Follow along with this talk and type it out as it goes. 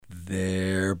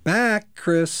They're back,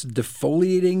 Chris.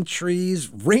 Defoliating trees,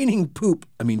 raining poop.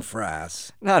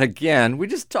 Frass. Not again. We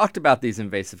just talked about these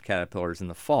invasive caterpillars in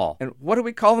the fall. And what do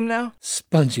we call them now?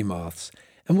 Spongy moths.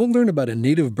 And we'll learn about a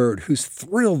native bird who's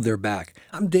thrilled they're back.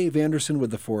 I'm Dave Anderson with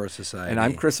the Forest Society. And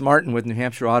I'm Chris Martin with New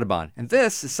Hampshire Audubon. And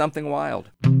this is Something Wild.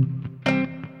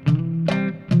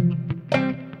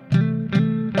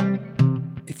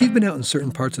 If you've been out in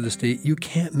certain parts of the state, you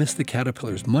can't miss the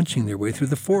caterpillars munching their way through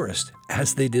the forest,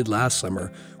 as they did last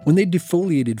summer when they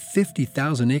defoliated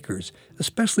 50,000 acres,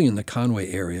 especially in the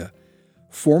Conway area.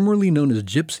 Formerly known as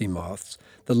gypsy moths,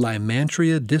 the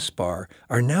Lymantria dispar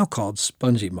are now called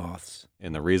spongy moths.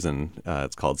 And the reason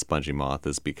it's called spongy moth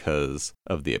is because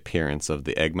of the appearance of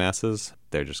the egg masses.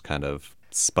 They're just kind of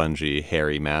spongy,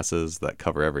 hairy masses that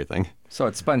cover everything. So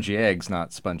it's spongy eggs,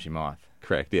 not spongy moth.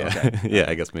 Correct, yeah. Okay. Yeah,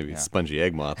 I guess maybe spongy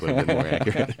egg moth would have been more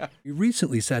accurate. We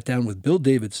recently sat down with Bill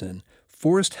Davidson,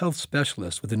 forest health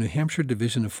specialist with the New Hampshire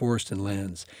Division of Forest and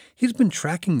Lands. He's been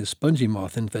tracking the spongy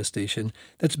moth infestation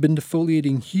that's been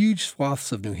defoliating huge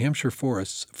swaths of New Hampshire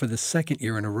forests for the second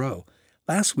year in a row.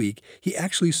 Last week, he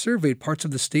actually surveyed parts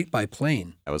of the state by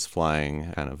plane. I was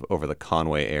flying kind of over the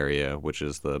Conway area, which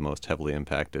is the most heavily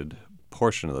impacted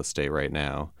portion of the state right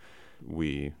now.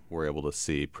 We were able to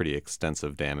see pretty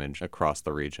extensive damage across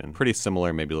the region. Pretty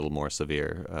similar, maybe a little more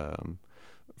severe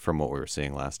from what we were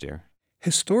seeing last year.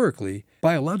 Historically,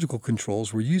 biological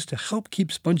controls were used to help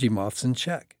keep spongy moths in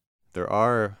check. There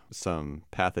are some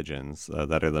pathogens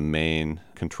that are the main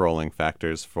controlling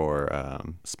factors for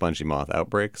spongy moth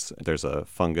outbreaks. There's a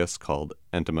fungus called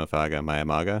Entomophaga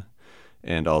myimaga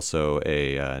and also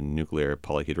a nuclear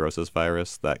polyhedrosis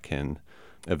virus that can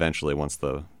eventually, once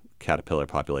the caterpillar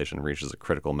population reaches a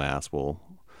critical mass, will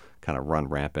kind of run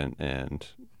rampant and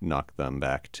knock them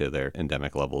back to their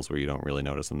endemic levels where you don't really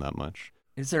notice them that much.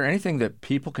 Is there anything that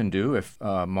people can do if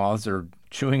moths are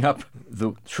chewing up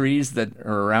the trees that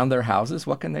are around their houses?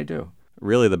 What can they do?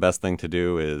 Really, the best thing to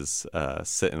do is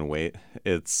sit and wait.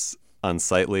 It's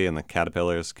unsightly and the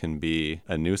caterpillars can be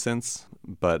a nuisance,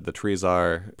 but the trees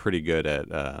are pretty good at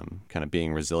kind of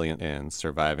being resilient and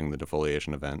surviving the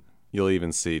defoliation event. You'll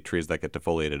even see trees that get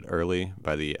defoliated early.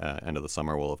 By the end of the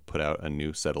summer, will have put out a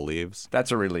new set of leaves.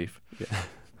 That's a relief. Yeah.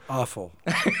 Awful.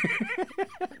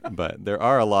 But there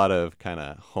are a lot of kind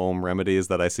of home remedies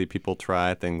that I see people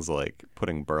try, things like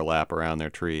putting burlap around their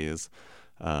trees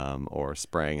or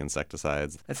spraying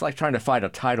insecticides. It's like trying to fight a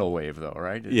tidal wave, though,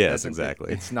 right? Yes,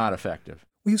 exactly. It's not effective.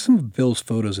 We have some of Bill's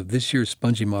photos of this year's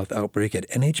spongy moth outbreak at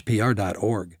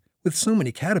nhpr.org. With so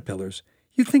many caterpillars,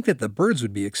 you'd think that the birds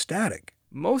would be ecstatic.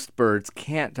 Most birds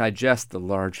can't digest the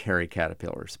large hairy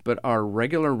caterpillars, but our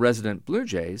regular resident blue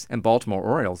jays and Baltimore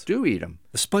orioles do eat them.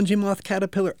 The spongy moth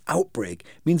caterpillar outbreak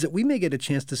means that we may get a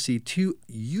chance to see two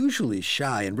usually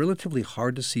shy and relatively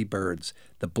hard to see birds,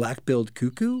 the black-billed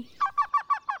cuckoo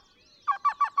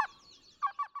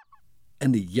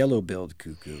and the yellow-billed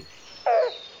cuckoo.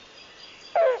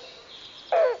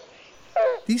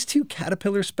 These two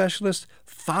caterpillar specialists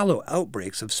follow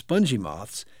outbreaks of spongy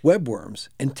moths, webworms,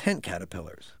 and tent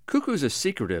caterpillars. Cuckoos are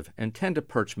secretive and tend to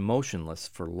perch motionless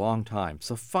for a long time,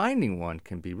 so finding one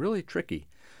can be really tricky.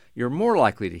 You're more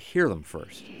likely to hear them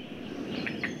first.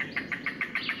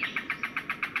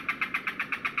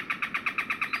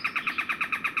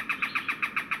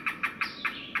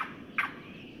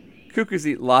 Cuckoos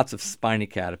eat lots of spiny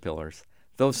caterpillars.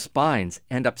 Those spines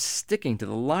end up sticking to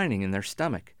the lining in their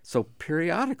stomach. So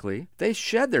periodically, they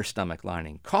shed their stomach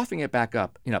lining, coughing it back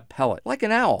up in a pellet, like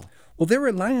an owl. Well, their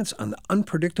reliance on the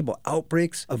unpredictable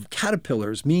outbreaks of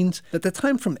caterpillars means that the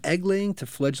time from egg laying to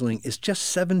fledgling is just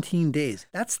 17 days.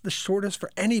 That's the shortest for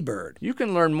any bird. You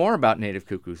can learn more about native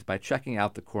cuckoos by checking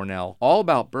out the Cornell All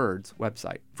About Birds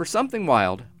website. For Something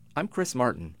Wild, I'm Chris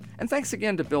Martin, and thanks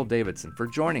again to Bill Davidson for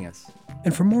joining us.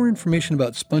 And for more information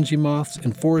about spongy moths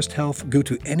and forest health, go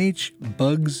to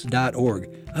nhbugs.org.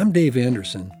 I'm Dave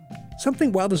Anderson.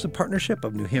 Something Wild is a partnership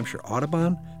of New Hampshire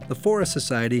Audubon, the Forest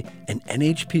Society, and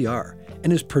NHPR,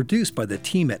 and is produced by the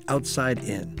team at Outside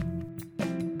In.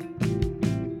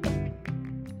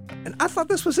 And I thought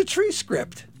this was a tree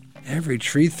script. Every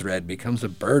tree thread becomes a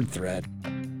bird thread.